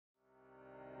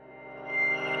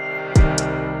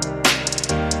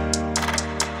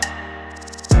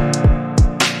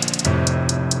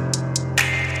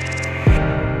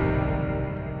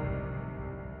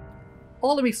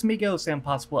Hola mis amigos and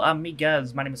possible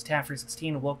amigas, my name is Taffrey16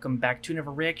 and welcome back to another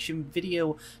reaction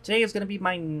video. Today is going to be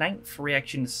my 9th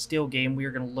reaction to Still Game. We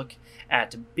are going to look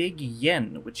at Big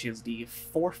Yen, which is the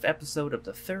 4th episode of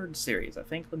the 3rd series, I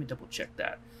think. Let me double check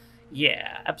that.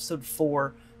 Yeah, episode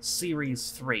 4,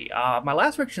 series 3. My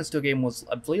last reaction to Still Game was,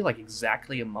 I believe, like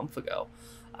exactly a month ago.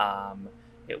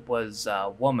 It was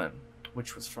Woman,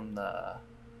 which was from the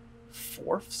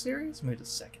 4th series, maybe the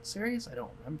 2nd series, I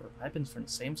don't remember. I've been from the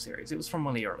same series. It was from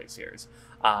one of the early series,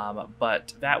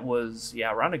 but that was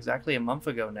around exactly a month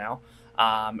ago now.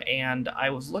 And I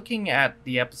was looking at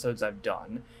the episodes I've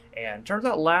done, and turns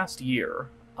out last year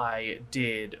I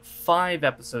did 5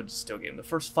 episodes of Still Game. The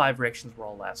first 5 reactions were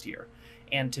all last year,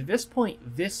 and to this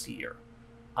point this year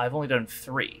I've only done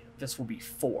 3. This will be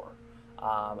 4.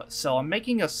 So I'm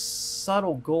making a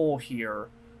subtle goal here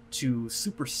to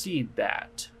supersede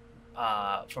that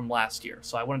from last year.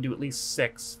 So I want to do at least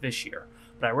 6 this year.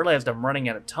 But I realized I'm running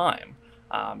out of time.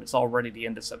 It's already the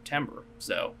end of September,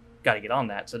 so got to get on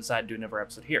that. So I decided to do another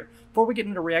episode here. Before we get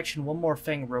into reaction, one more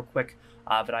thing real quick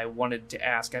that I wanted to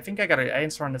ask. I think I got an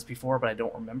answer on this before, but I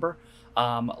don't remember.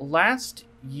 Last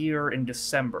year in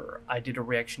December, I did a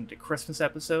reaction to Christmas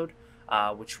episode,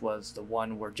 which was the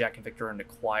one where Jack and Victor are in the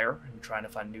choir and trying to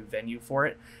find a new venue for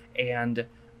it. And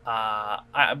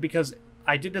because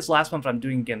I did this last month, I'm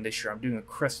doing again this year. I'm doing a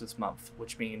Christmas month,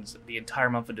 which means the entire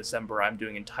month of December I'm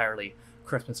doing entirely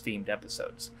Christmas-themed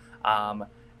episodes. And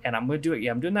I'm going to do it,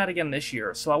 I'm doing that again this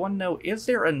year. So I want to know, is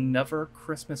there another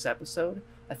Christmas episode?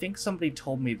 I think somebody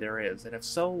told me there is, and if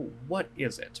so, what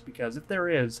is it? Because if there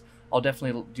is, I'll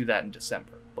definitely do that in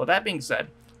December. Well, that being said,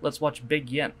 let's watch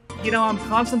Big Yen. You know, I'm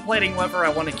contemplating whether I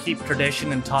want to keep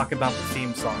tradition and talk about the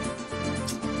theme song.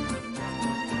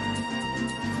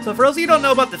 So for those of you who don't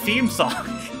know about the theme song,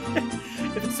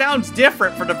 if it sounds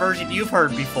different from the version you've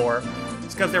heard before,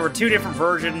 it's because there were 2 different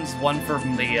versions, one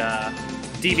from the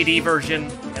DVD version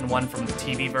and one from the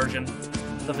TV version.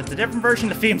 So if it's a different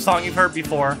version of the theme song you've heard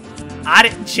before, I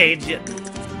didn't change it.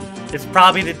 It's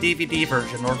probably the DVD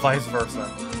version or vice versa,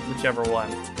 whichever one.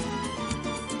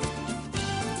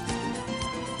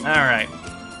 Alright.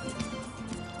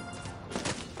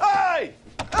 Hey!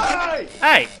 Hey!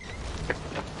 Hey!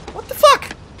 What the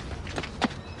fuck?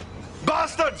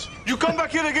 Bastards! You come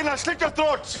back here again, I'll slit your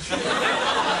throats!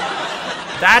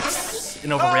 That's an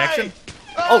overreaction. Hey!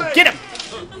 Oh, Hey! get him!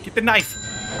 Get the knife.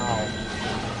 Oh.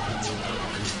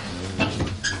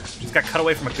 Just got cut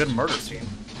away from a good murder scene.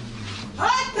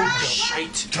 Oh,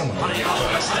 shite. Come on.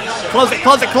 Close it,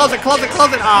 close it, close it, close it,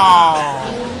 close it!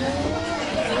 Oh!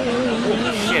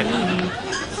 Shit.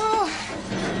 Oh,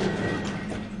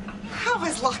 I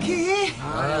was lucky, eh?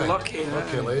 Lucky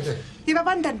lady. You were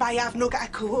wondering why I've not got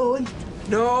a coat on.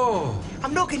 No.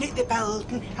 I'm not going out the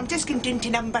building. I'm just going down to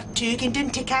number 2, going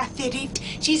down to Cathy Reid.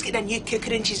 She's got a new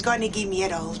cooker and she's going to give me a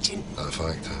rolling. That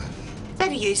fact. Where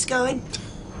are you going?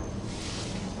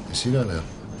 You see that now?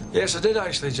 Yes, I did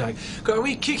actually, Jack. Got a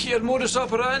wee kick at your modus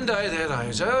operandi there, I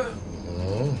was, eh?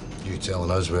 Oh, you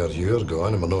telling us where you're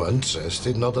going and we're not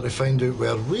interested in order to find out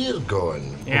where we're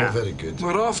going. Yeah. Oh, very good.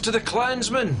 We're off to the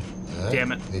Klansman.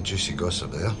 Damn it. Any juicy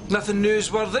gossip there. Nothing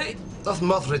newsworthy. Nothing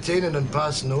worth retaining and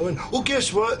passing on. Oh,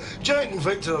 guess what? Jack and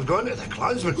Victor are going to the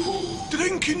Klansman.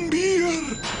 Drinking beer.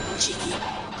 Cheeky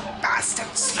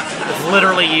bastards. It's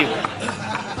literally you.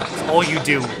 It's all you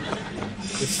do.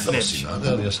 It's Never snitch. seen that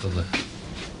there yesterday.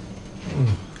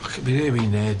 Look at me there, wee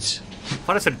Neds. I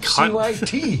thought I said cunt.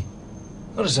 CYT.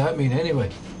 What does that mean, anyway?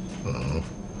 I don't know.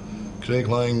 Craig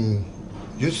Lang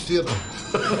Youth Theatre.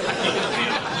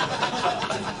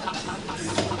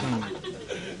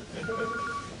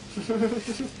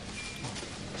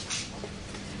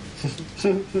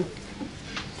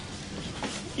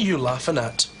 You laughing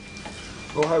at?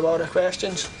 Know how all the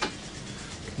questions?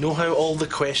 Know how all the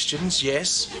questions,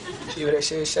 yes. See what it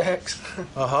says, sex?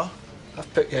 Uh-huh.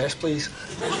 I've put yes, please.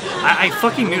 I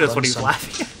fucking knew that's what he was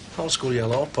laughing at. I'll score you a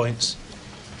lot of points.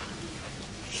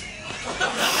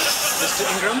 Mr.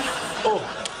 Ingram? Oh,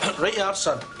 right you are,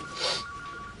 son.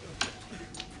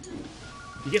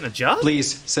 You getting a job?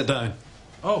 Please, sit down.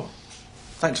 Oh,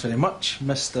 thanks very much,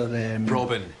 Mr.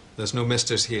 Robin. There's no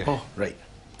misters here. Oh, right.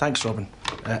 Thanks, Robin.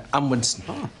 I'm Winston.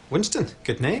 Oh, Winston.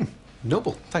 Good name.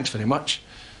 Noble. Thanks very much.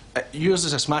 Yours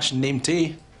is a smashing name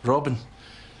too, Robin.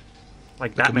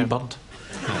 Like Like a wee Batman. bird.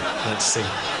 Let's see.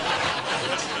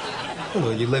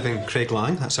 Well, you live in Craig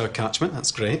Lang. That's our catchment.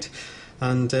 That's great.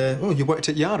 And, you worked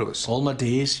at Yarrow's. All my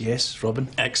days, yes, Robin.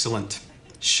 Excellent.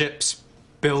 Ships,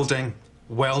 building,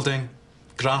 welding,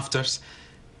 grafters.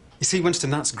 You see, Winston,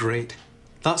 that's great.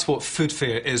 That's what Food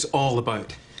Fair is all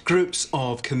about. Groups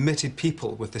of committed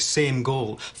people with the same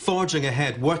goal, forging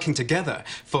ahead, working together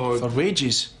for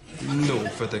wages? No,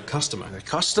 for the customer. The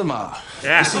customer?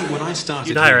 Yeah. You see, when I started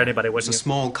You'd hire here, anybody, it was a wouldn't you?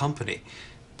 small company,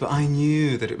 but I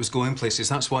knew that it was going places.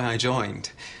 That's why I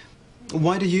joined.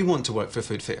 Why do you want to work for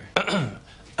Food Fair?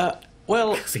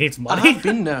 Well, He needs I money. have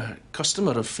been a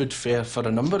customer of Food Fair for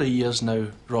a number of years now,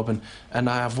 Robin, and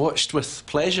I have watched with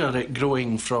pleasure it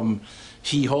growing from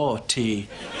hee-haw to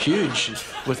huge,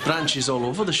 with branches all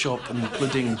over the shop,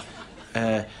 including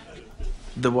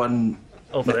the one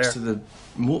Over next there. to the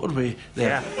motorway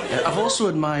there. Yeah. I've also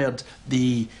admired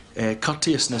the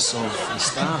courteousness of the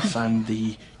staff and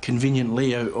the convenient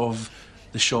layout of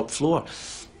the shop floor.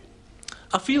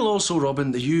 I feel also,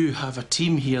 Robin, that you have a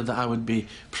team here that I would be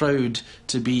proud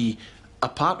to be a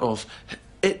part of.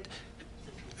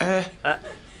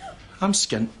 I'm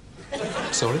skint.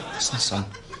 Sorry? Son.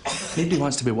 Nobody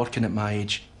wants to be working at my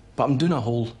age, but I'm doing a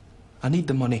hole. I need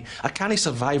the money. I can't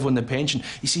survive on the pension.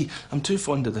 You see, I'm too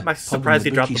fond of the I'm surprised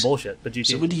he dropped the bookies. bullshit, but you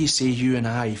So see. what do you say you and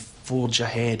I forge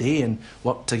ahead, and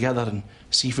work together and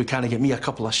see if we can get me a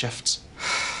couple of shifts?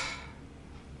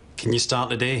 Can you start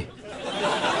the day?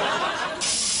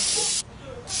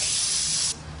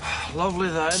 Lovely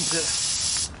that, isn't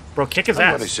it? Bro, kick his I'm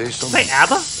ass. gonna say Is something. that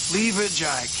ABBA? Leave it,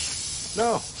 Jack.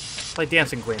 No. Play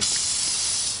Dancing Queen.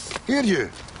 Here you.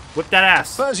 Whip that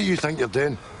ass. What is it you think you're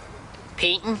doing?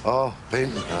 Painting. Oh,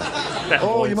 painting. That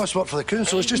Oh, voice. you must work for the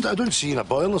council. It's just that I don't see you in a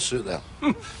boiler suit there.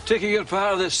 Taking you're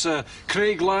part of this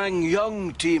Craig Lang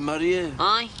Young team, are you?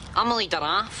 Aye, I'm a leader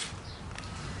half.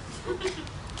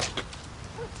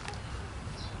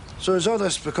 So is all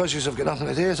this because you've got nothing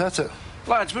to do, is that it?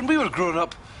 Lads, when we were growing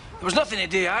up, there was nothing to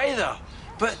do either.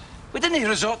 But we didn't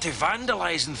resort to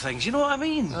vandalising things, you know what I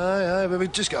mean? Aye, but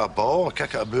we'd just get a ball,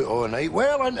 kick it about all night,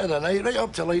 well into the night, right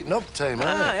up to lighting up time,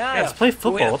 aye. Yeah, let's play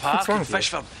football. Go to What the the fuck's park wrong and with you? fish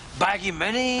for baggy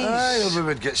minis. Aye, or we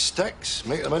would get sticks,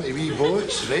 make them into wee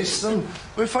boats, race them.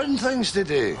 We found things to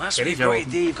do. That's Get what it, you've got Joe. to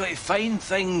do. You've got to find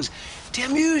things to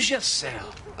amuse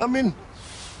yourself. I mean,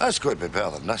 that's got to be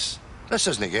better than this. This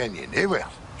isn't getting you anywhere.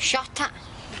 Shut it.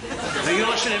 Now you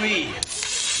listen to me.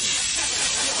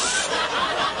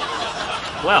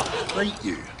 Well, Right,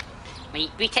 you. Right,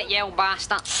 beat it, you old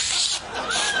bastard.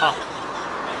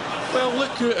 Well,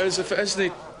 look who it is if it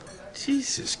isn't.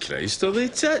 Jesus Christ, are they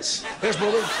tits? Here's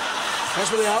brother.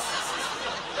 Here's where they are.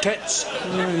 Tits.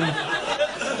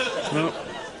 No,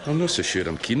 I'm not so sure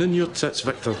I'm keen on your tits,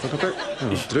 Victor. They're a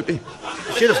bit droopy. you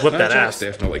should have whipped that Jack's ass.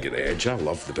 definitely get the edge. I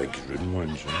love the big round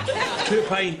ones. You know? 2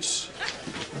 pints.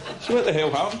 So what the hell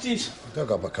happened to you?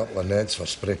 Dug up a couple of nets for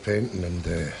spray painting and,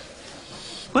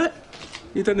 What?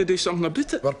 You didn't do something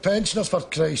about it? we're pensioners for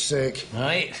Christ's sake.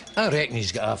 Right, I reckon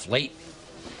he's got off light.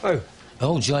 Oh.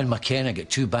 Old John McKenna got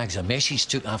 2 bags of meshes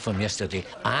took off him yesterday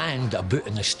and a boot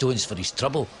in the stones for his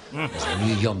trouble. There's a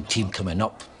new young team coming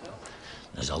up.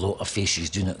 There's a lot of faces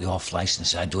doing it the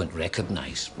off-licence I don't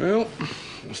recognise. Well,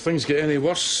 if things get any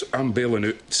worse, I'm bailing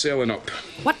out, selling up.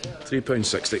 What?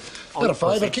 £3.60. Oh, They're a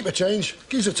fiver, keep a change.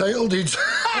 Gives the title deeds.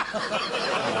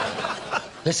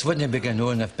 This wouldn't be going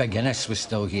on if Big Innes was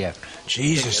still here.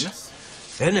 Jesus.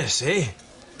 Innes, eh?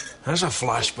 That's a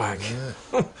flashback.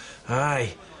 Yeah.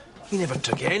 Aye. He never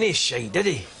took any shite, did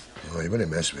he? Oh, you wouldn't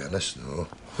mess with this, no.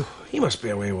 He must be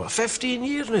away, what, 15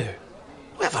 years now?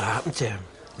 Whatever happened to him?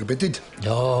 We be did.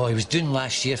 No, he was doing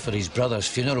last year for his brother's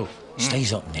funeral. He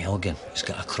stays up in Elgin. He's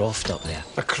got a croft up there.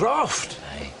 A croft?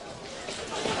 Aye.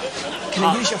 Can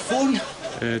I use your phone?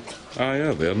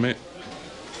 Aye, there, mate.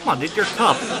 Come on, dude, your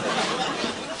cup.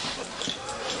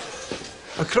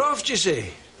 A croft, you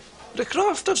say? Would a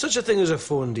croft have such a thing as a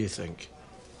phone, do you think?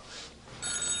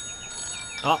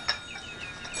 Oh,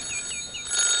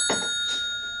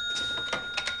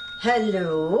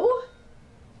 Hello?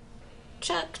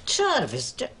 Chuck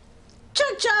Jarvis. Chuck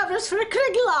Jarvis for a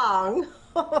Craig Long.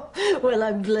 Well,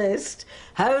 I'm blessed.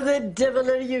 How the devil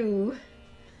are you?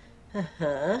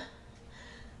 Uh-huh.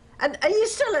 And are you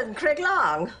still in Craig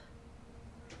Long?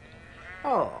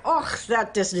 Oh,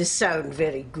 that doesn't sound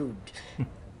very good.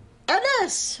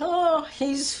 Innes, oh,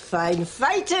 he's fine,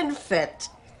 fighting fit.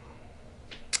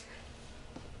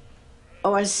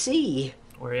 Oh, I see.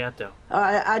 where are you at, though?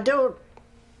 I don't...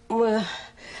 Well,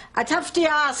 I'd have to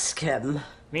ask him.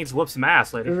 He needs to whoop some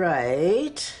ass, lady.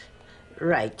 Right.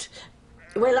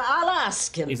 Well, I'll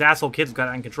ask him. These asshole kids got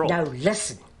it in control. Now,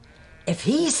 listen. If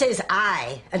he says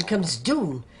aye and comes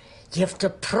down, you have to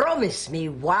promise me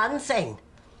one thing.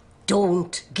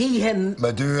 Don't give him...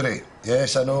 Maduri.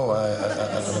 Yes, I know.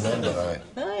 I remember,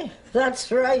 aye. Aye,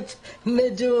 that's right,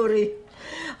 Midori.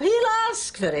 He'll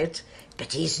ask for it,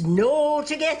 but he's no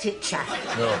to get it, chap.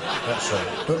 No, that's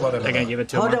right. Don't worry about They're gonna that. give it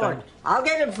to him. Hold aren't on, I'll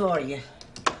get him for you.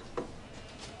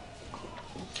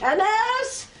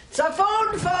 Innes, it's a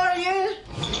phone for you.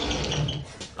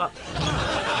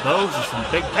 Those are some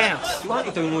big pants. You want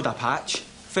to download a patch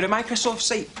for the Microsoft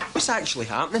site? What's actually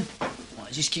happening? Well,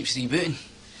 it just keeps rebooting.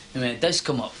 And when it does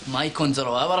come up, my icons are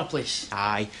all over the place.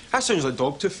 Aye, that sounds like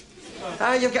Dogtooth.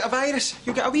 Aye, you'll get a virus.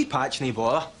 You'll get a wee patch, no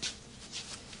bother.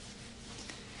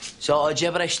 Sort of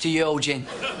gibberish to you, old Jane.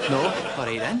 No? All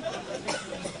right then.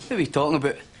 What are we talking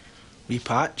about? Wee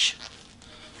patch.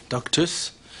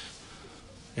 Dogtooth.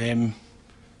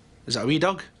 Is it a wee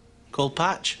dog called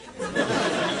Patch?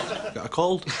 Got a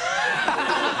cold?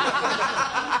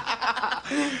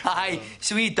 Aye,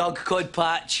 it's a wee dog called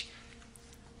Patch.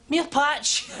 Mere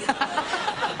Patch.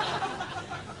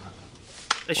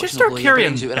 They should start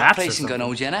carrying bats or pricing gun, something.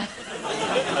 old Jenna.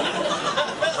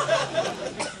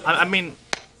 I mean,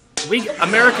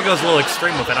 America goes a little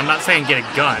extreme with it. I'm not saying get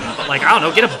a gun, but like, I don't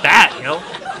know, get a bat, you know?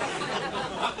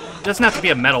 It doesn't have to be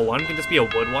a metal one, it can just be a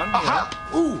wood one. Aha!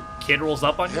 Ooh! Kid rolls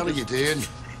up on you. How are you doing?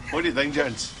 What do you think,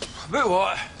 gents? About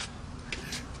what?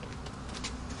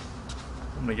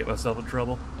 I'm gonna get myself in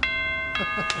trouble.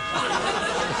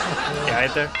 Yeah,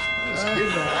 right there.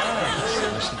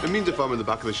 It means if I'm in the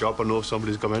back of the shop, I know if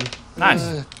somebody's come in.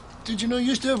 Nice. Did you know you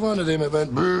used to have one of them that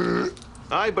went brrr?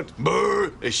 Aye, but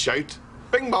brrr is shout.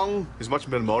 Bing bong is much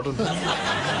more modern.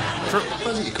 What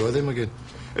is it you call them again?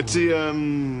 It's the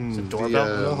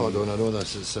doorbell? No, hold on, I know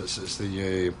this. It's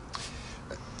the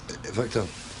Victor.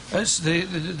 It's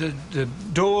the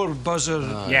door buzzer.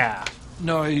 Yeah.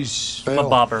 Noise. Bell.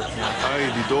 Bobber.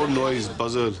 Aye, the door noise,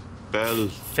 buzzer, bell.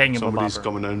 Somebody's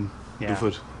coming in. Yeah. Do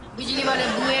it.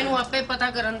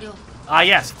 Ah,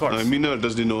 yes, of course. I mean,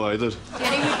 doesn't know either.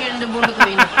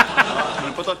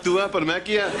 Put that two up and make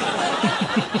ya.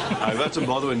 I've had some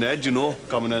bother with Ned, you know,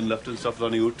 coming in, lifting stuff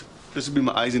running out. This will be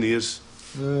my eyes and ears.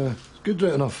 Good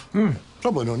right enough.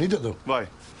 Probably no need it though. Why?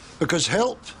 Because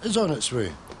help is on its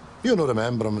way. You'll not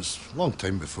remember him, it's a long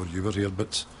time before you were here,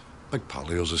 but big pal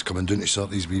of yours is coming down to sort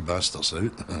these wee bastards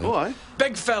out. Oh, aye?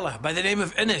 Big fella by the name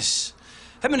of Innes.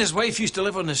 Him and his wife used to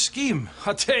live on the scheme.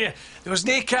 I tell you, there was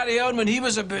no carry on when he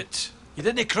was about. You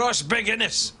didn't cross Big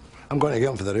Innes. I'm going to get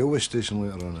him for the railway station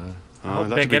later on. Oh, Big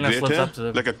that'd be Innes great, lives eh? up to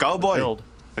the Like a cowboy, build.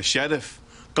 a sheriff,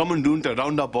 coming down to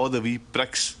round up all the wee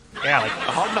pricks. Yeah, like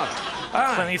A hard nut.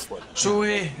 Clint Eastwood. So,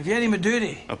 have you any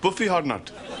Maduri? A puffy hard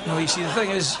nut. No, you see, the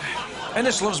thing is,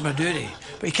 Innes loves Maduri,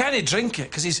 but he can't drink it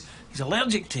because he's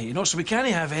allergic to it, you know, so we can't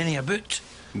have any about.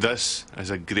 This is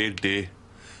a great day.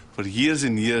 For years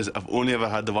and years, I've only ever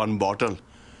had the one bottle,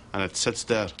 and it sits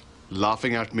there,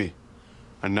 laughing at me.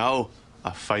 And now,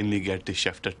 I finally get to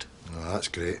shift it. Oh, that's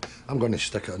great. I'm going to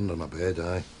stick it under my bed,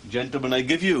 aye. Gentlemen, I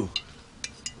give you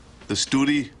the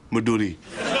Sturi Maduri.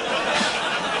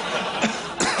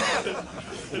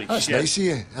 That's nice of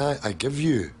you. Aye, I give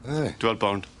you. Aye.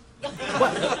 £12.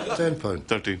 What? £10.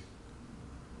 13.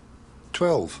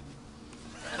 12.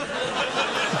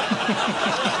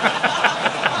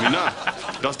 Mina,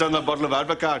 dust down that bottle of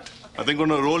Advocat. I think we're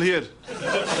on a roll here.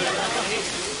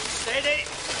 Steady.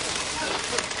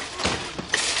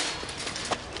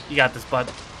 You got this, bud.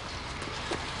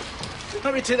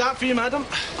 Let me take that for you, madam.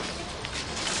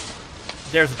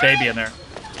 There's a baby in there.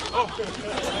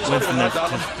 Winston, there's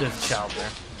a child there.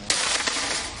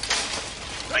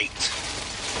 Right.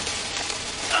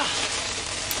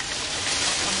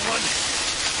 Come on.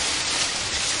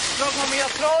 Struggling with your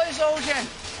trolleys, old Jen?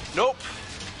 Nope.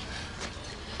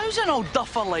 How's an old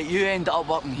duffer like you end up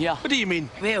working here? What do you mean?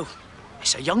 Well,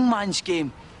 it's a young man's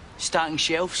game. Stacking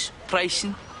shelves,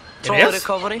 pricing, trolley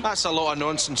recovery. That's a lot of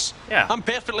nonsense. Yeah. I'm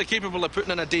perfectly capable of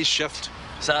putting in a day's shift.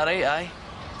 Is that right, aye?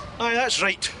 Aye, that's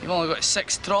right. You've only got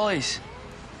 6 trolleys.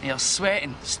 And you're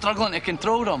sweating, struggling to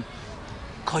control them.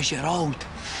 'Cause you're old.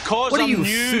 Cause What are I'm you,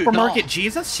 new. supermarket No.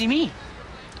 Jesus? See me?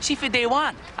 See for day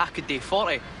one, I could do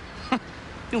 40.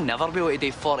 You'll never be able to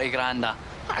do 40 grand.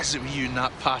 What is it with you and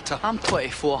that patter? I'm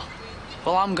 24.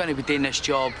 Well, I'm going to be doing this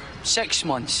job 6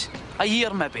 months, a year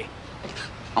maybe.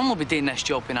 I'm going to be doing this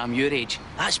job when I'm your age.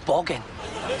 That's bogging.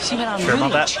 See, when I'm Sure your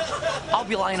about age, I'll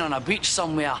be lying on a beach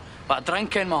somewhere with a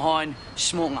drink in my hand,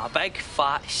 smoking a big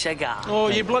fat cigar. Oh,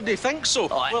 you bloody think so?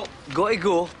 Well, got to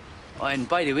go. And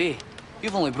by the way,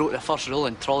 you've only broke the first rule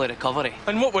in trolley recovery.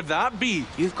 And what would that be?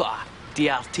 You've got a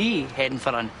DRT heading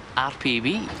for an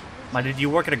RPB. My dude, you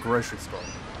work at a grocery store.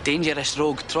 Dangerous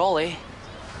rogue trolley.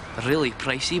 Really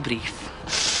pricey brief.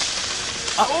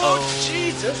 Uh-oh. Oh,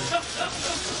 Jesus!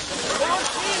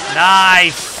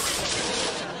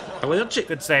 Nice! Allergic.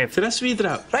 Good save. To this wee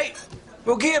drop. Right,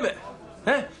 we'll game it.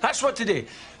 Eh? That's what to do.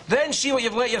 Then see what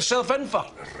you've let yourself in for.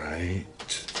 Right.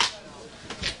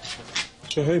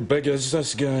 So how big is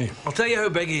this guy? I'll tell you how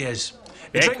big he is.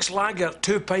 He Big? drinks lager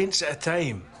 2 pints at a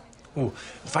time. Oh, in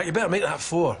fact, you better make that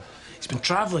 4. He's been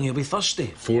travelling, he'll be thirsty.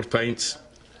 4 pints?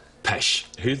 Pish.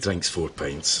 Who drinks 4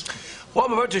 pints? What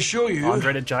I'm about to show you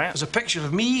Andre the Giant is a picture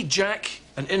of me, Jack,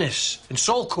 and Innes in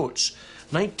Saltcoats,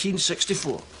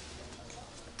 1964.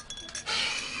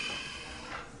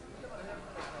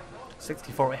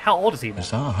 64. How old is he? Is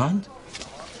that a hand?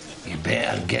 You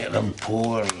better get them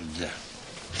poured.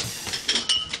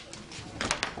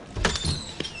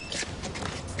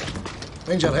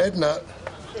 Mind your head in that.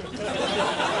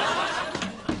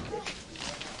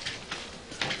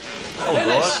 Oh,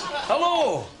 Innes,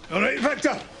 hello. All right,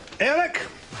 Victor. Eric.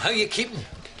 How you keeping?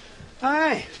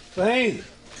 Aye, fine.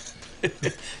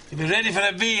 You be ready for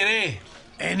a beer, eh?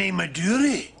 Any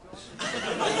Maduri?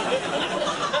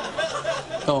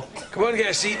 No. Come on,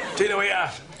 get a seat. Take the weight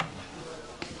off.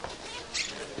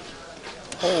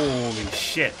 Holy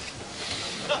shit.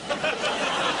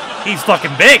 He's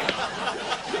fucking big.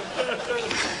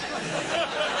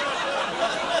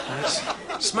 That's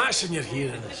smashing your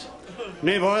hearing.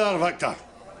 No bother, Victor.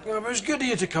 Yeah, but it's good of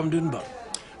you to come down, but.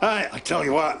 Aye, I tell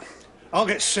you what. I'll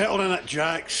get settled in at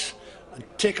Jack's and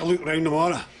take a look round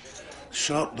tomorrow.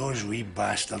 Sort those wee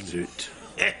bastards out.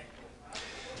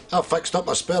 I've fixed up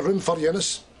a spare room for you,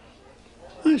 Innes.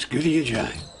 That's good of you,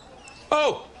 Jack.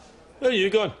 Oh! Where are you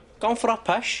going? Gone for a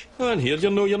pish. Oh, and here,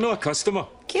 you're not a customer.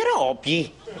 Get it up,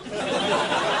 ye.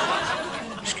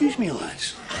 Excuse me,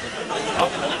 lads.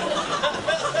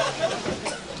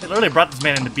 They literally brought this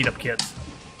man in to beat up kids.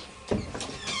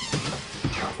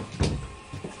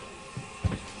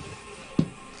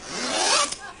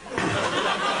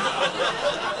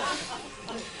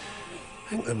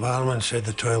 I think the barman said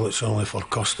the toilet's only for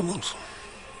customers.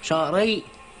 Is that right?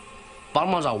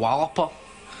 Barman's a walloper.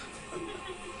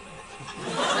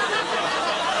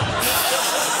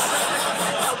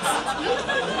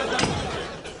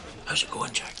 How's it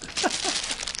going, Jack?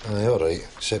 Aye, all right.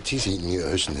 Except he's eating you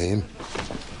at house and home.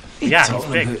 Yeah, he's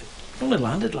big. Only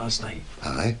landed last night.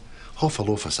 Aye. Half a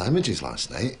loaf of sandwiches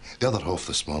last night, the other half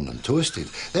this morning toasted.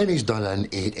 Then he's done in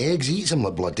 8 eggs, eats them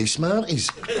like bloody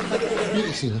Smarties.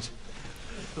 You seen it?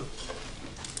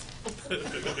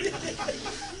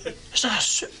 Is that a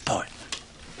soup pot?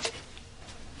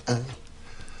 I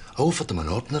offered him an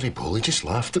ordinary bowl, he just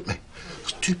laughed at me.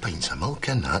 There's 2 pints of milk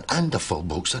in that and a full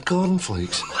box of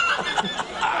cornflakes.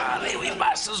 They wee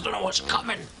bastards don't know what's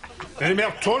coming. Any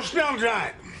more toast now,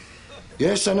 Jack?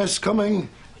 Yes, and it's coming.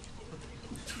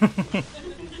 Do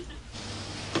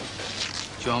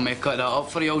you want me to cut that up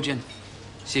for you, Elgin?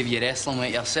 Save you wrestling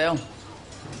with yourself.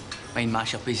 Mind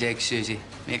mash up his eggs, Susie.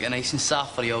 Make it nice and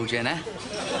soft for you, Elgin, eh?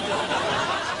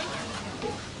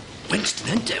 Winston,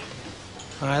 isn't it?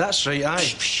 Aye, that's right, aye.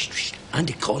 Shh.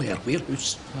 Andy Collier,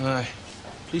 warehouse. Aye.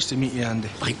 Pleased to meet you, Andy.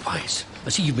 Likewise. I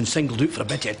see you've been singled out for a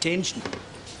bit of attention.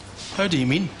 How do you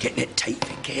mean? Getting it tight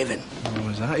for Kevin. Oh,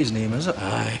 is that his name, is it?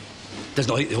 Aye.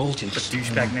 Doesn't like the Altons.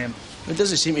 Douchebag name. It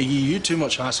doesn't seem to give you too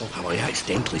much hassle. Well, I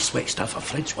accidentally switched off a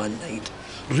fridge one night.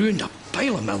 Ruined a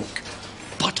pile of milk.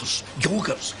 Butters,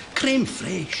 yogurts, creme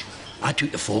fraiche. I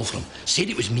took the fall for him. Said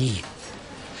it was me.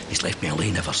 He's left me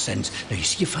alone ever since. Now, you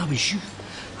see, if I was you,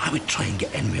 I would try and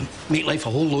get in with him. Make life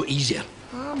a whole lot easier.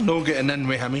 I'm no getting in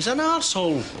with him. He's an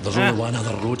arsehole. There's only one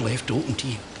other road left open to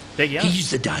you. Big yeah.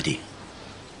 He's the daddy.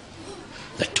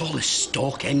 The tallest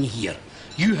stalk in here.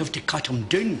 You have to cut him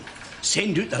down.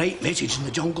 Send out the right message in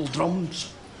the jungle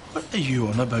drums. What are you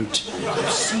on about?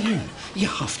 I'm saying you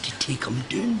have to take him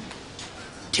down.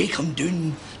 Take him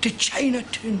down to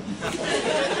Chinatown.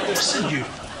 Listen, you.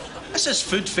 This is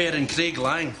Food Fair in Craig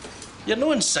Lang. You're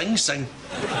no in Sing Sing.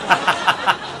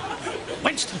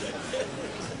 Winston,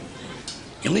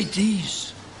 you'll need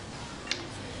these.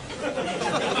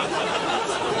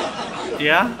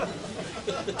 Yeah?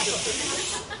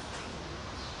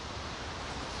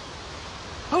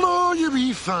 Hello, you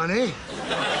wee fanny.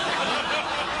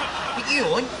 What you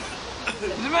on?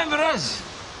 Remember us?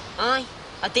 Aye,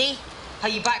 a day. How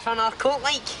you back from our coat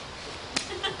like?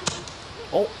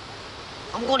 Oh.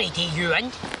 I'm gonna do you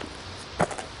in.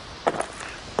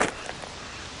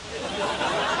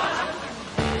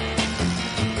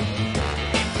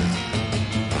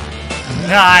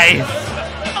 Nice!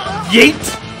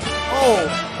 Yeet!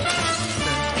 Oh!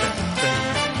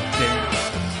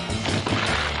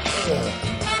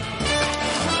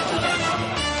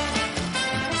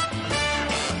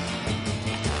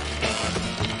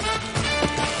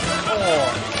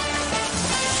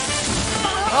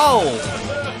 Oh!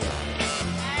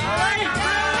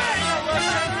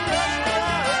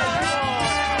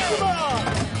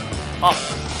 Oh.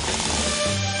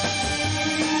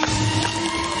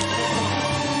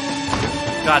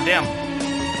 God damn.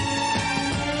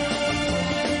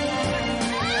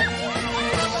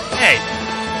 Hey!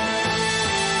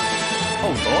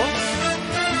 Oh, Lord?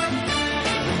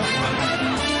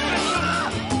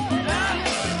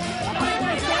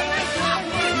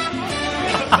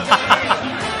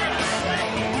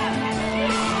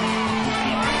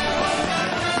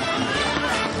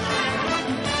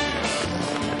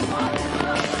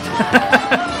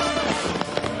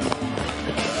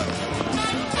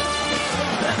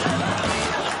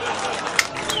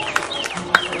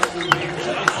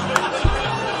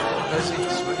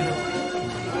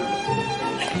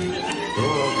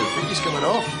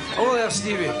 Oh, there,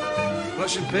 Stevie.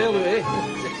 Russian pale, eh?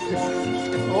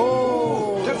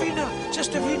 Oh! Davina!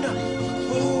 Just Davina!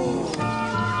 Oh!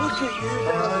 Look at you!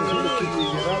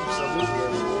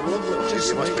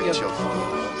 Just my picture.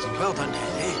 Well done, eh?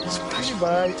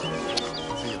 Bye.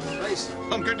 Nice.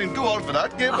 I'm getting too old for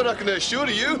that game, but I can assure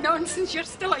you. Nonsense, you're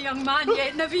still a young man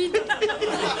yet, Naveen.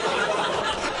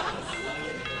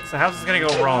 So how's this gonna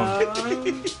go wrong?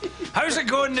 How's it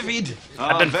going, Naveed?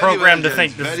 I've been programmed to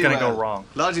think this is gonna go wrong.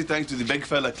 Largely thanks to the big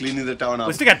fella cleaning the town up.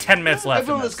 We still got 10 minutes left.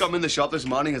 Everyone that's come in the shop this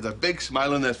morning has a big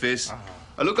smile on their face.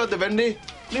 I look at the Wendy,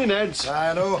 clean heads.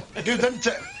 I know. Good, didn't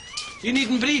it? You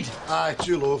needn't breed? Aye,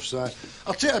 2 loaves, aye.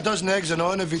 I'll take a dozen eggs and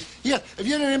on if you... Here, have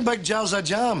you any big jars of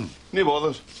jam? No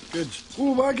bothers. Good.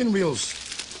 Oh, wagon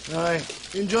wheels. Aye,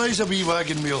 he enjoys a wee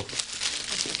wagon wheel.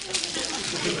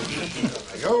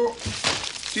 There you go.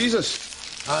 Jesus.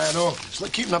 Aye, I know. It's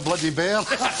like keeping a bloody bear.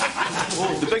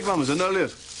 Oh, the big man was in earlier.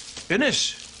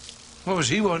 Innes? What was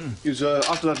he wanting? He was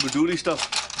after that Maduri stuff.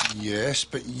 Yes,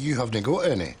 but you haven't got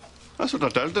any. That's what I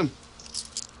told him.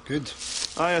 Good.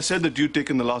 Aye, I said that you'd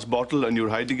taken the last bottle and you were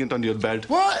hiding it under your bed.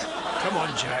 What? Come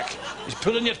on, Jack. He's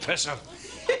pulling your pisser.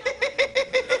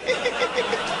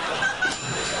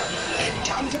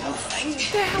 Intangible thing.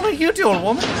 What the hell are you doing,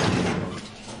 woman?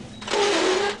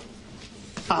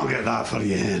 I'll get that for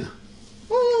you, Hen.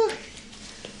 Oh,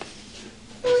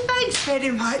 thanks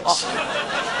very much.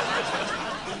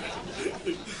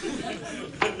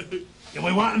 Are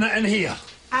we wanting it in here?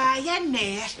 Aye, in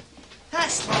there.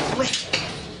 That's lovely.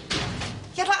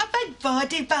 You're like a big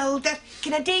bodybuilder.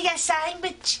 Can I do you a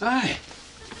sandwich? Aye.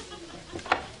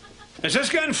 Is this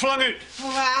getting flung out? Oh,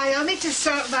 aye, I'll need to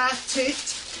sort that out.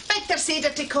 Victor said her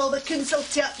to call the council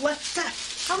to uplift her.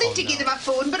 I'll need to give them a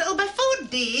phone, but it'll be 4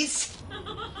 days.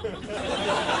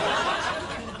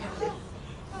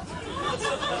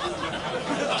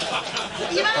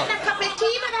 You want a cup of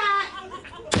tea with that?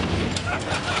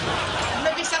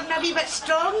 Maybe something a wee bit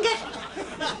stronger.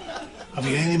 Have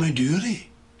you any Maduri?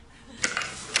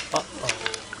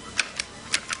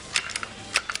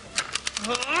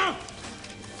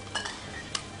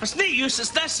 It's no use,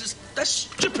 it's this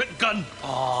stupid gun.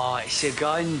 Oh, it's a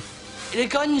gun. The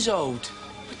gun's old.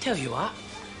 I'll tell you what,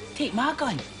 take my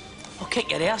gun. I'll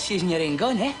kick your ass using your own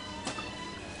gun, eh?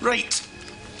 Right.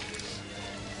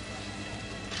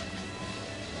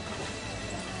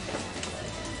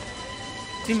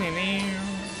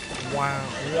 Wow,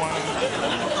 wow.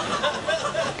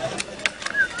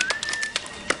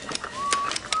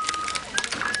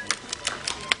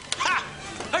 Ha!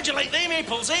 How'd you like them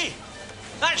apples, eh?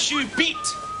 That's you beat.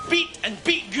 Beat and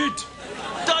beat good.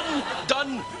 Done,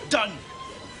 done, done.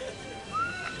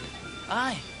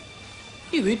 Aye.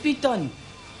 You would be done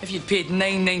if you'd paid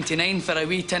 $9.99 for a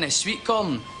wee tin of sweet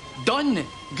corn. Done,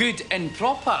 good and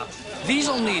proper.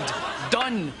 These'll need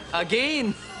done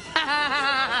again.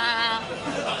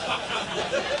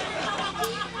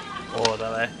 Oh,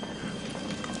 there.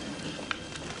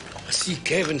 I see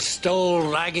Kevin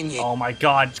still ragging you. Oh my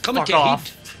God! Coming Fuck to your off!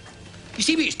 head. You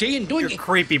see what he's doing, don't You're you?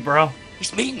 creepy, bro.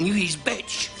 He's making you his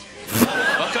bitch.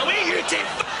 Look away, you two.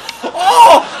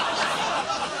 Oh!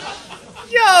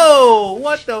 Yo!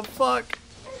 What the fuck?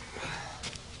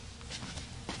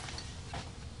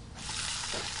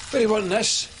 Where do you want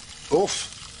this? Off.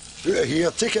 Out of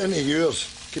here. Take it into yours.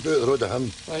 Keep out of the road of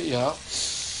him. Right, yeah. Oh,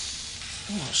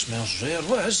 it smells rare.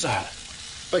 What is that?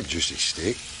 Big juicy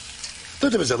steak.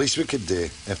 Thought it was the least we could do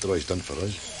after all he's done for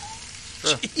us.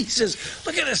 Jesus,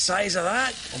 look at the size of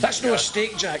that. That's no a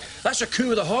steak, Jack. That's a coup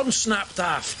with the horn snapped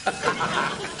off.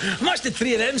 How much did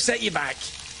 3 of them set you back?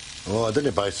 Oh, I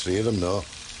didn't buy 3 of them, no.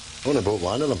 I only bought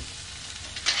 1 of them.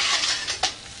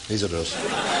 These are yours.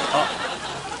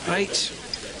 Right.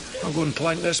 I'll go and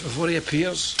plank this before he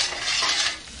appears.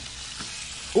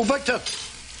 Oh, Victor!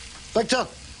 Victor!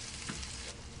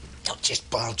 Don't just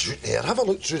barge out there. Have a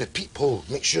look through the peephole.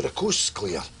 Make sure the coast's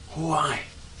clear. Why?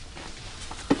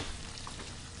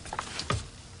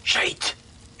 Shite!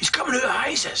 He's coming out of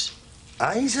Isis.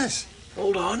 Isis?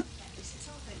 Hold on.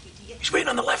 He's waiting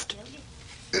on the lift.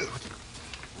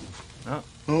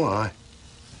 Oh, aye.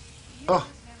 Oh,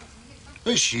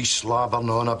 What's she slabbering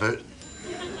on about?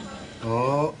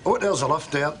 Oh, there's a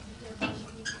lift there.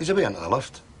 He's away into the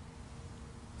lift.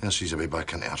 Yes, she's away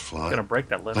back into her flat. Gonna break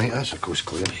that lift. Right, that's the coast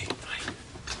clear.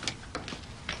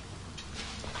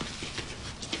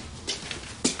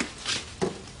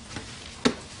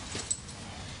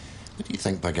 What do you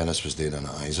think Big Innes was doing in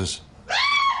at Isa's?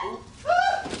 Come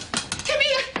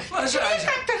here. What is it, Isa?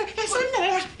 It's in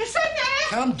there. It's in there.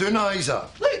 Calm down, Isa.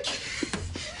 Look.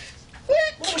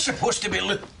 What was supposed to be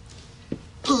look?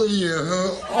 Oh,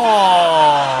 yeah.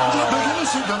 Oh. Big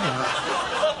Innes who done that?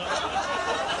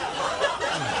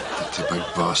 Dirty big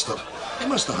bastard. He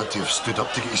must have had to have stood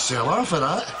up to get his cell off of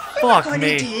that. Fuck What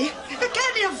me. I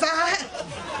can't have that.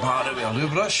 Bar it with a loo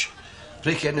brush.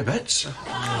 Break it into bits.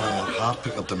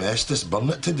 Harpic domestis, burn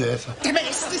it to death.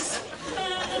 Domestis.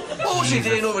 What was he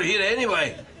doing over here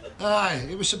anyway? Aye,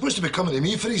 he was supposed to be coming to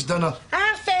me for his dinner.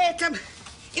 I fed him.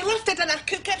 He left it in a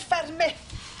cooker for me.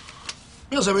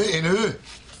 Where's he waiting now?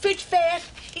 Food fair.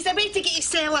 He's away to get his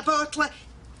cell a bottle of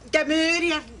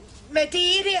Damuria,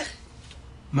 Madeira.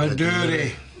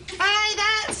 Maduri. Aye,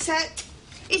 that's it.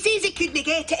 He says he couldn't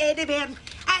get it anywhere. And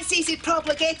I says he'd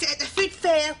probably get it at the food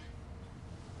fair.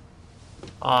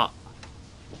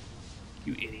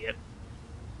 You idiot.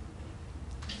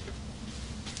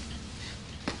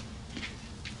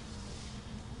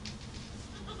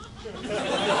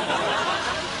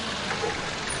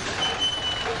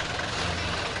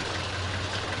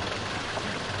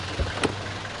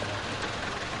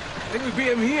 I think we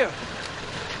beat him here.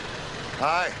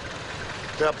 Aye.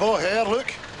 They're both here,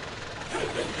 look.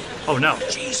 Oh no.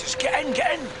 Jesus, get in,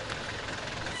 get in.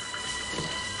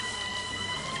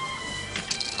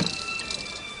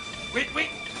 Wait.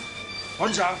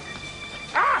 One's off.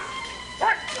 Ah!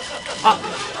 What?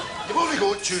 You've only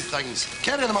got two things.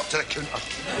 Carry them up to the counter.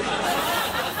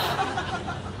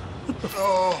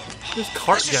 Oh. This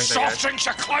cart This is jacked that guy. soft drinks,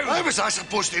 you clown. How was I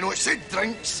supposed to know? It said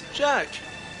drinks. Jack,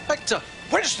 Victor.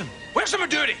 Where's them? Where's the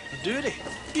Maduri? Maduri?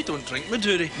 You don't drink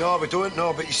Maduri. No, we don't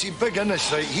know, but you see, Big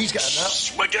Innes, right, he's getting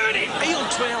that. Maduri! Aisle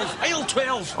 12, aisle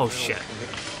 12. Oh shit.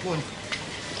 Come on.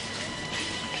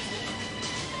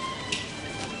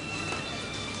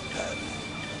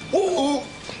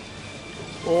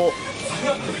 Oh!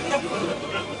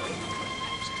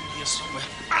 Here somewhere.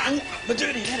 Oh,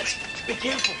 Maduri, get it. Be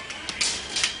careful.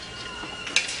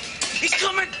 He's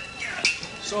coming!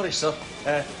 Sorry, sir.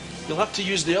 You'll have to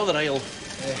use the other aisle.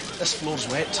 This floor's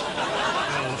wet.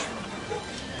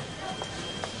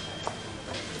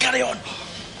 Carry on.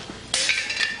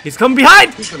 He's coming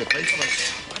behind! Who's going to pay for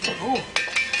this? I don't know.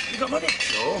 You got money?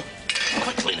 No.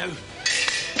 Quickly now.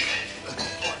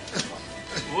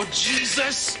 Oh,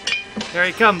 Jesus! There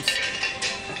he comes.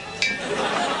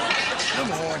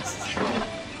 Come on.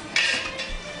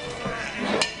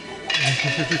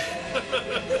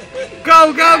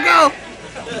 Go, go, go!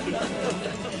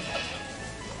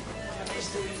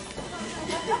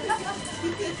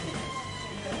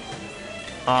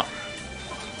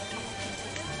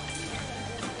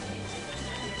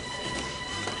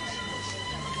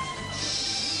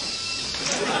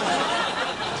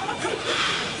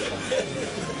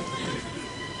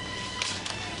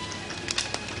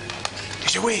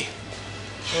 He's away.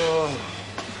 Oh.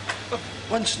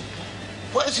 Winston,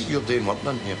 what is it you're doing working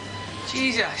in here?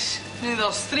 Jesus, now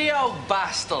there's three old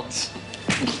bastards.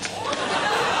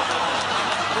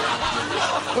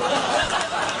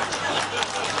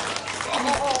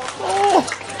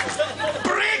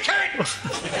 Break it!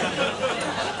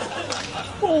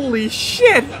 Holy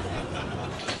shit!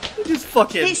 You just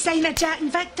fucking... Hey, sign of Jack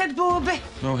and Victor, Bobby.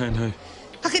 No, hen, how?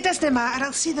 Look, it doesn't matter.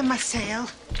 I'll see them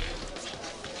myself.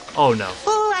 Oh no.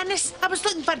 Oh, Innes, I was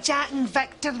looking for Jack and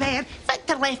Victor there.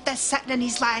 Victor left us sitting in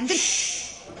his landing.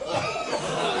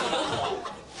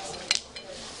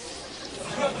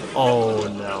 Oh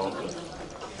no.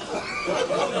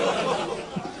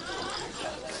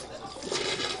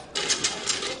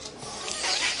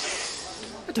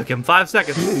 It took him 5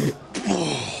 seconds.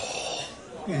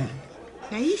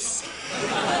 Nice.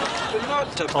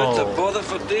 Not a bit Oh. of bother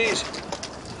for days.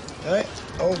 Right,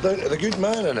 all down to the good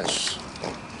man, Innes.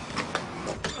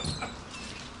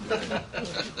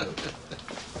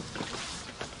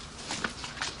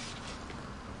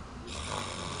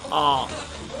 Oh.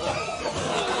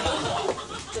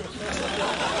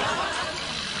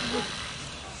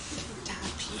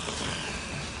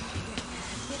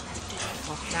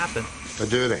 What happened?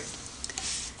 Maduri.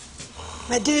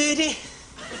 Maduri.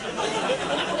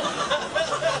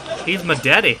 He's my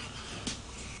daddy.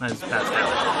 I just passed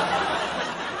out.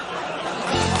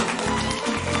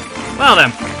 Well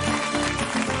then.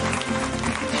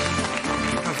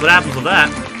 That's what happens with that.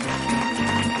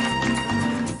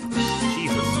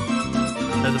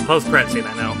 There's a post-credit scene,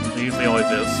 I know. There usually always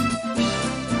is.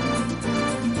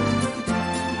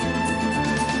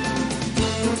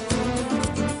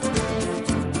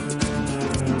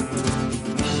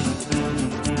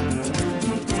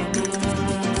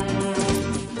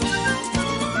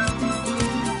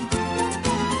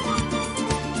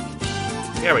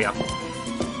 There we go.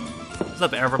 What's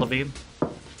up, Avril Lavigne?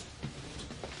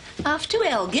 Off to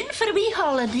Elgin for a wee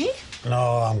holiday?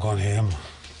 No, I'm going home.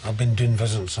 I've been doing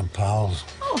visiting some pals.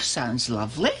 Oh, sounds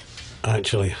lovely.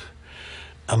 Actually,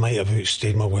 I might have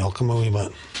outstayed my welcome a wee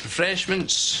bit.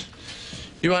 Refreshments.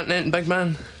 You want anything, big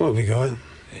man? What have we got?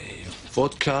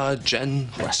 Vodka, gin,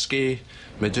 whiskey,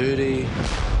 Maduri.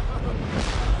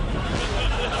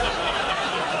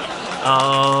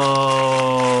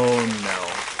 Oh, no.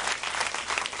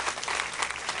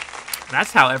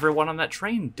 That's how everyone on that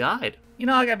train died. You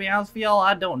know, I gotta be honest with y'all,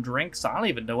 I don't drink, so I don't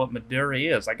even know what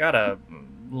Maduri is. I got a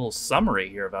little summary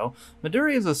here, though.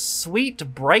 Maduri is a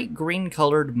sweet, bright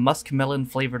green-colored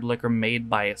muskmelon-flavored liquor made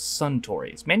by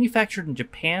Suntory. It's manufactured in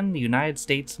Japan, the United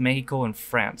States, Mexico, and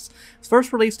France. It's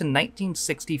first released in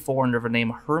 1964 under the name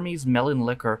Hermes Melon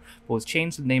Liquor, but was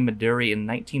changed to the name Maduri in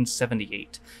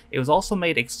 1978. It was also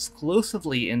made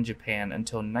exclusively in Japan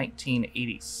until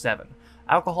 1987.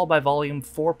 Alcohol by volume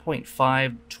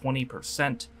 4.5,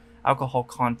 20%. Alcohol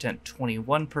content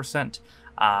 21%.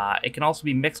 It can also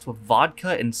be mixed with vodka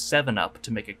and 7-Up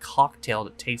to make a cocktail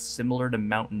that tastes similar to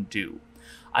Mountain Dew.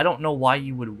 I don't know why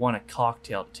you would want a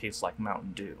cocktail that tastes like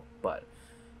Mountain Dew, but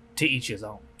to each his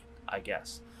own, I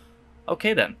guess.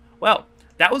 Okay then. Well,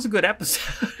 that was a good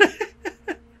episode.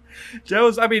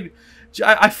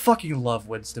 I fucking love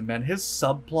Winston, man. His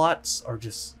subplots are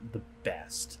just the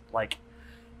best. Like,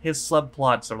 his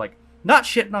subplots are like, not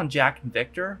shitting on Jack and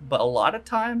Victor, but a lot of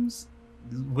times,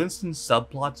 Winston's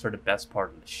subplots are the best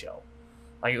part of the show.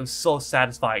 Like, it was so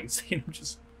satisfying seeing him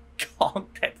just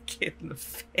conk that kid in the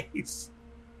face.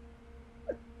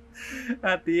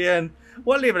 At the end.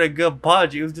 Wasn't even a good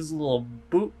punch, it was just a little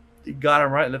boop. He got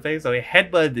him right in the face, so he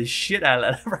headbutted the shit out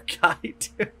of that other guy,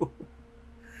 too.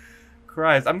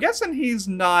 Christ. I'm guessing he's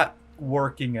not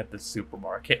working at the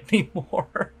supermarket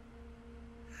anymore.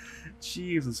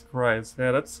 Jesus Christ,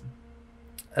 man, that's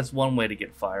one way to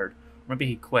get fired. Maybe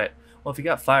he quit. Well, if he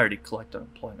got fired, he'd collect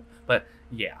unemployment. But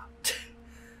yeah,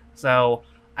 so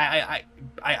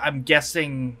I'm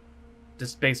guessing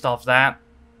just based off that,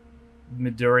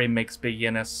 Midori makes Big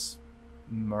Yennis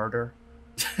murder.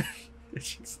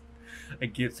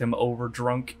 It gets him over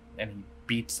drunk and he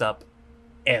beats up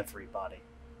everybody.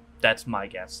 That's my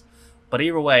guess. But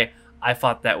either way, I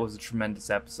thought that was a tremendous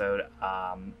episode.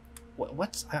 I'm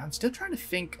still trying to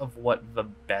think of what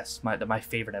my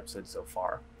favorite episode so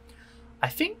far. I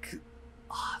think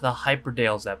the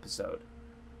Hyperdales episode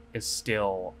is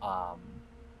still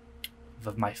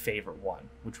my favorite one,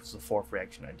 which was the 4th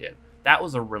reaction I did. That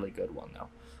was a really good one, though.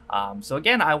 So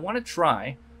again, I want to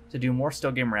try to do more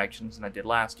Still Game reactions than I did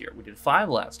last year. We did 5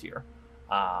 last year.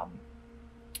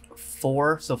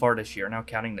 4 so far this year, now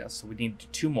counting this. So we need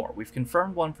 2 more. We've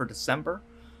confirmed one for December.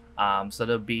 So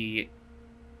there'll be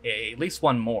at least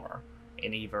 1 more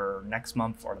in either next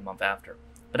month or the month after.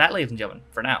 But that, ladies and gentlemen,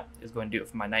 for now, is going to do it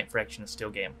for my 9th reaction of Still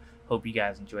Game. Hope you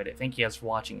guys enjoyed it. Thank you guys for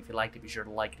watching. If you liked it, be sure to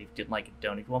like it. If you didn't like it,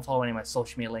 don't. If you want to follow any of my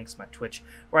social media links, my Twitch,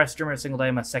 where I stream every single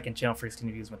day, my second channel, Free Steam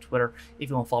Reviews, my Twitter. If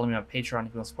you want to follow me on Patreon,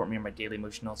 if you want to support me on my daily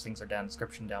motion, those things are down in the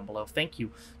description down below. Thank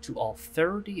you to all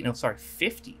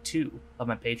 52 of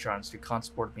my Patrons who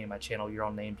supported me on my channel. You're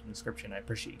all named in the description. I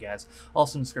appreciate you guys.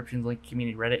 Also in the description, link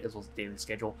community Reddit, as well as the daily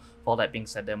schedule. With all that being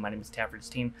said, my name is Taffrid's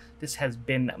Teen. This has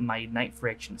been my 9th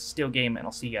reaction of Still Game, and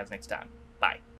I'll see you guys next time.